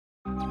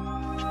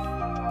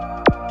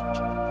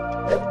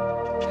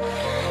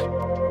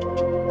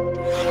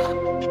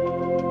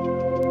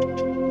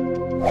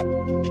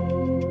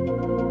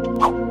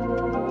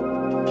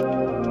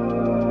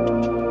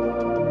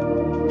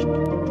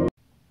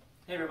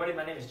everybody,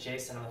 my name is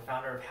Jason. I'm the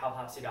founder of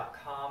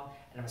healthopsy.com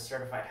and I'm a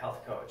certified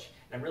health coach.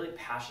 And I'm really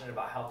passionate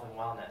about health and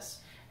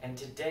wellness. And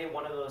today,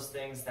 one of those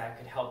things that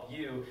could help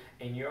you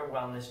in your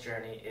wellness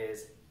journey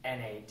is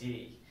NAD.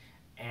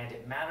 And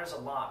it matters a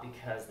lot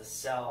because the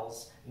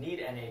cells need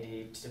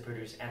NAD to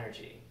produce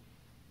energy.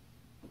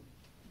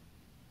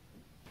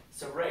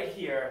 So right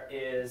here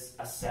is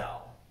a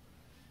cell.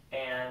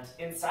 And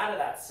inside of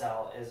that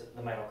cell is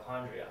the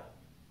mitochondria.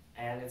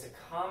 And it's a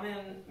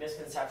common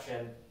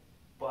misconception,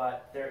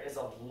 but there is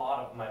a lot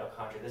of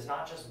mitochondria. There's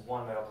not just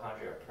one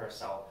mitochondria per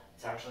cell,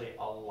 it's actually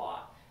a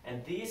lot.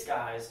 And these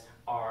guys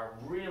are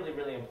really,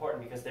 really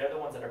important because they're the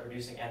ones that are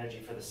producing energy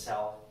for the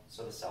cell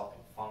so the cell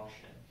can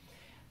function.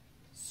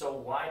 So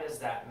why does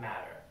that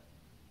matter?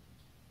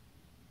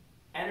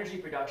 Energy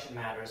production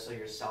matters so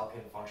your cell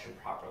can function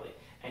properly.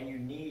 And you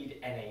need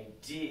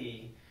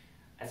NAD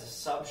as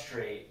a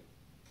substrate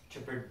to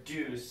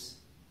produce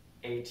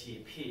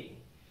ATP.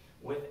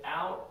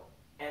 Without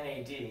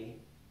NAD,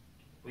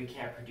 we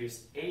can't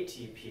produce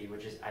ATP,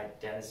 which is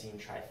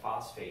adenosine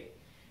triphosphate.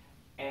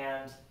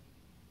 And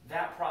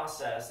that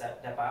process,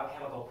 that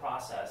biochemical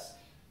process,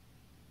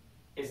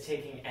 is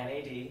taking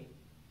NAD,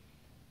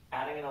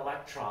 adding an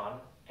electron,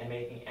 and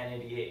making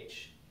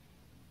NADH.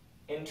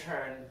 In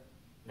turn,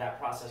 that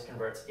process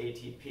converts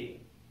ATP.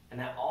 And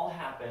that all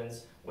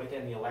happens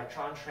within the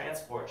electron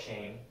transport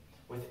chain,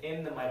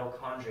 within the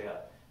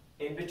mitochondria.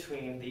 In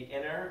between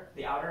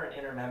the outer and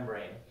inner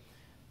membrane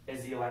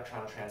is the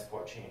electron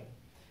transport chain.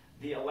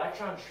 The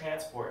electron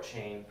transport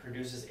chain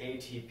produces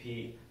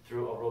ATP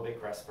through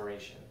aerobic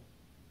respiration.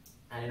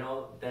 I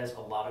know there's a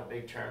lot of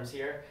big terms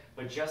here,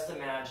 but just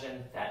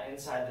imagine that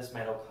inside this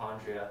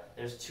mitochondria,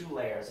 there's two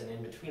layers, and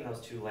in between those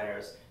two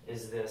layers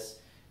is this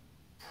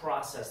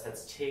process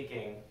that's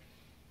taking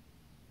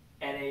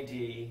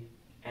NAD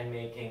and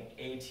making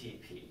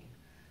ATP.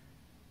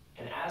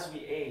 And as we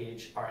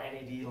age, our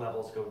NAD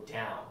levels go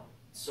down.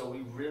 So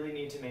we really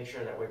need to make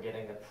sure that we're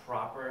getting the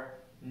proper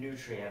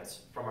nutrients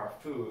from our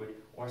food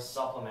or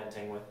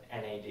supplementing with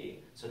NAD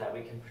so that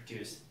we can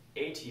produce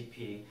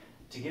ATP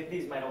to give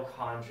these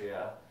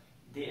mitochondria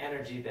the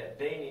energy that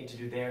they need to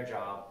do their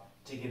job,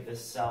 to give the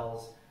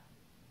cells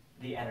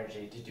the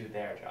energy to do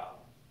their job.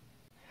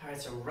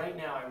 Alright, so right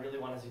now I really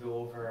wanted to go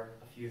over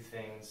a few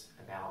things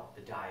about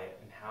the diet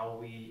and how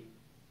we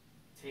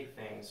take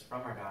things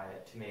from our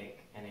diet to make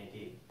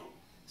NAD.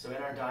 So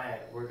in our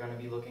diet, we're going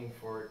to be looking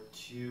for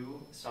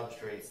two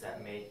substrates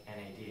that make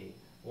NAD.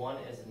 One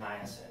is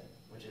niacin,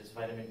 which is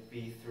vitamin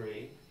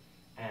B3,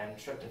 and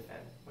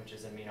tryptophan, which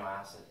is amino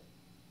acid.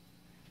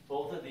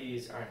 Both of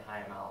these are in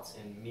high amounts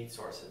in meat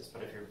sources,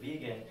 but if you're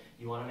vegan,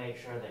 you want to make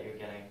sure that you're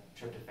getting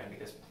tryptophan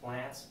because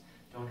plants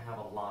don't have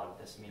a lot of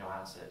this amino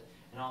acid.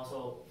 And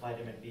also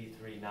vitamin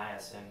B3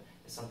 niacin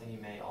is something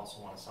you may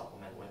also want to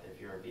supplement with if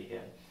you're a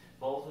vegan.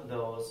 Both of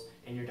those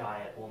in your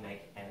diet will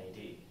make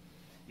NAD.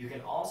 You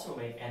can also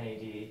make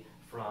NAD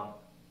from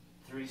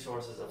three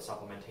sources of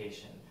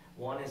supplementation.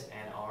 One is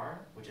NR,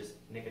 which is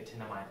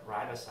nicotinamide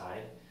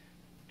riboside,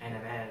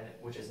 NMN,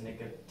 which is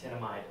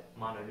nicotinamide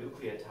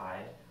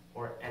mononucleotide,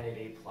 or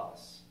NAD+.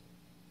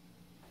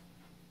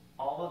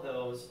 All of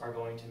those are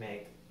going to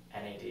make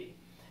NAD.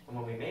 And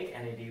when we make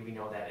NAD, we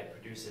know that it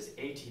produces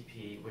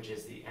ATP, which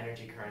is the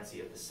energy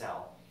currency of the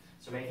cell.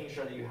 So making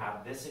sure that you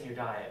have this in your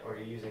diet or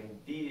you're using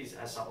these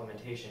as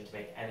supplementation to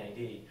make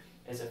NAD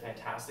is a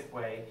fantastic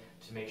way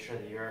to make sure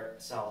that your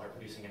cells are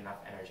producing enough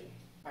energy.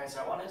 Alright,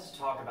 so I wanted to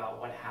talk about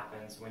what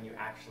happens when you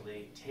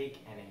actually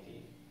take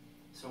NAD.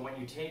 So when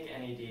you take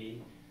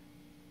NAD,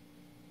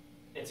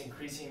 it's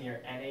increasing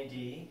your NAD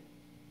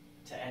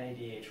to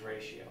NADH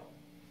ratio.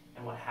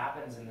 And what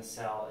happens in the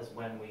cell is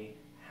when we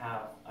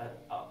have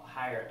a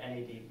higher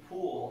NAD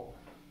pool,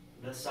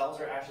 the cells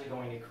are actually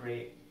going to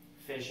create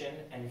fission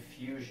and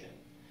fusion.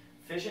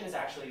 Fission is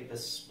actually the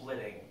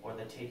splitting or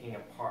the taking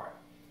apart.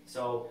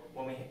 So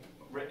when we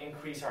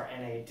increase our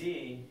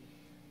NAD,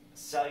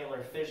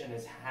 cellular fission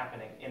is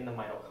happening in the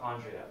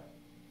mitochondria.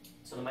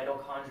 So the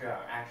mitochondria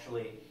are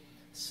actually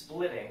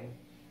splitting,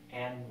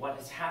 and what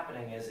is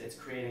happening is it's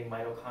creating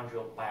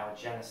mitochondrial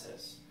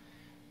biogenesis.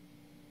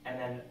 And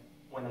then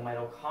when the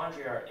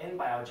mitochondria are in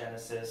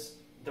biogenesis,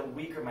 the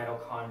weaker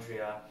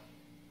mitochondria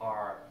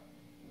are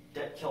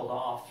killed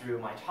off through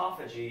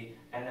mitophagy,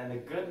 and then the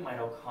good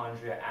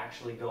mitochondria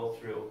actually go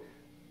through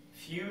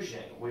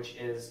fusion, which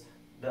is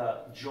the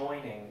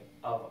joining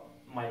of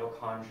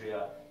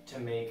mitochondria to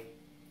make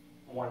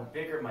one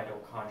bigger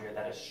mitochondria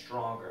that is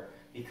stronger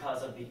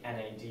because of the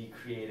NAD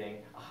creating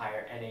a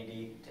higher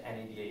NAD to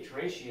NADH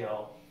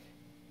ratio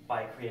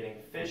by creating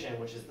fission,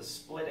 which is the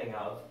splitting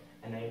of,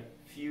 and then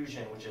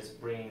fusion, which is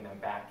bringing them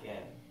back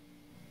in.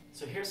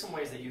 So here's some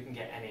ways that you can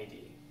get NAD.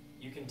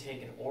 You can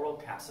take an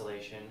oral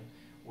capsulation,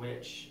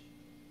 which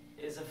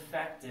is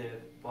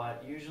effective,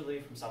 but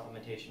usually from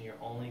supplementation you're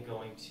only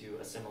going to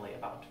assimilate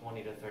about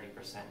 20 to 30%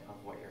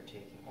 of what you're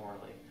taking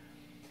orally.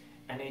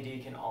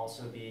 NAD can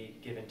also be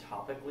given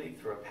topically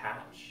through a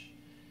patch,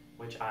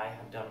 which I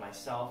have done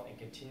myself and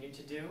continue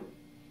to do.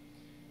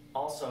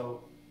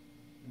 Also,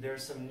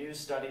 there's some new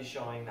studies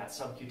showing that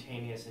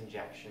subcutaneous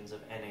injections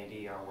of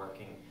NAD are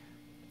working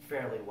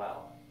fairly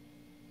well.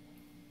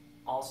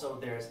 Also,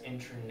 there's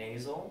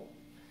intranasal,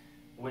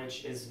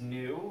 which is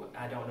new.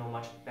 I don't know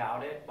much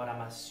about it, but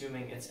I'm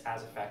assuming it's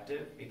as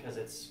effective because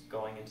it's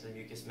going into the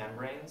mucous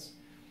membranes.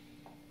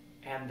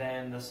 And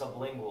then the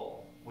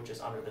sublingual, which is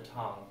under the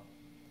tongue.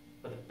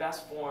 But the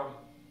best form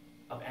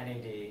of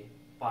NAD,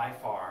 by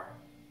far,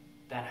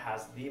 that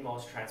has the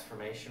most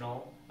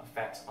transformational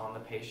effects on the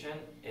patient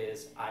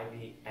is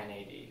IV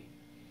NAD.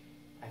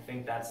 I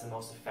think that's the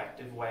most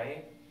effective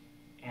way,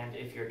 and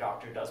if your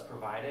doctor does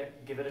provide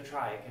it, give it a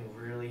try. It can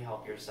really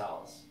help your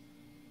cells.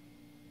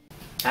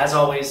 As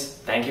always,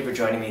 thank you for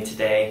joining me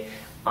today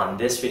on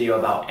this video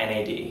about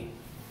NAD.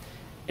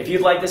 If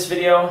you'd like this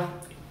video,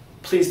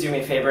 please do me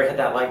a favor, hit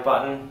that like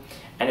button,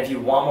 and if you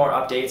want more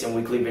updates and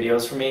weekly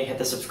videos from me, hit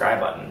the subscribe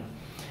button.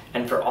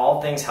 And for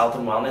all things health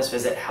and wellness,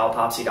 visit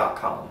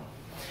healthopsy.com.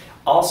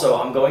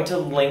 Also, I'm going to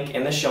link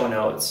in the show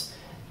notes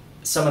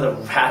some of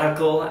the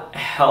radical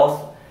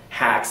health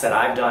hacks that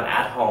I've done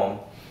at home,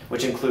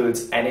 which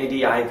includes NAD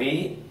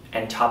IV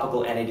and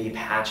topical NAD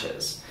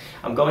patches.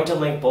 I'm going to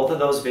link both of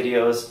those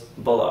videos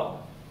below.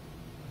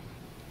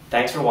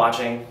 Thanks for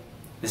watching.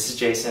 This is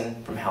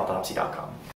Jason from healthopsy.com.